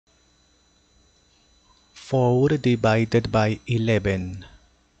4 divided by 11.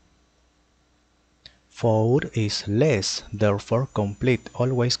 4 is less, therefore complete.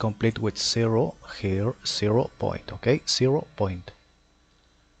 Always complete with 0 here, 0 point, okay? 0 point.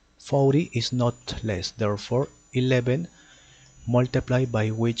 40 is not less, therefore 11 multiplied by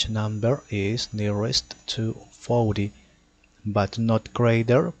which number is nearest to 40, but not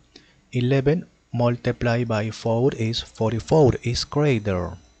greater. 11 multiplied by 4 is 44, is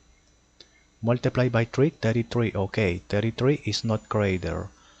greater. Multiply by 3, 33, okay, 33 is not greater.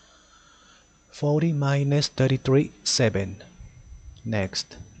 40 minus 33, 7.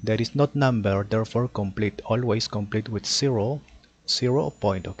 Next, there is not number, therefore complete, always complete with 0, 0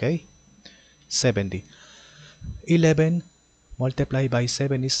 point, okay? 70. 11 multiplied by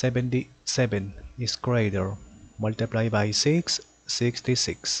 7 is 77, is greater. Multiply by 6,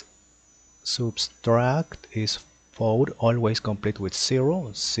 66. Subtract is 4, always complete with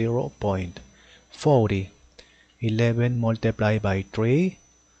 0, 0 point. 40. 11 multiplied by 3,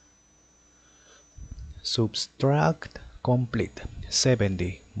 subtract, complete.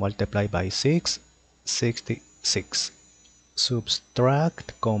 70 multiplied by 6, 66.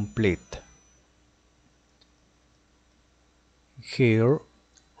 Subtract, complete. Here,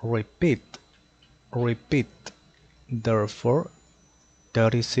 repeat, therefore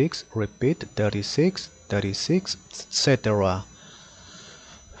 36, repeat, 36, 36, etc.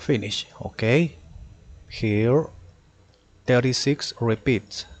 Finish, okay? Here 36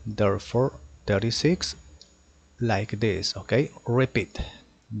 repeats, therefore 36 like this, okay? Repeat.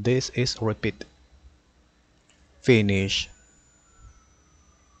 This is repeat. Finish.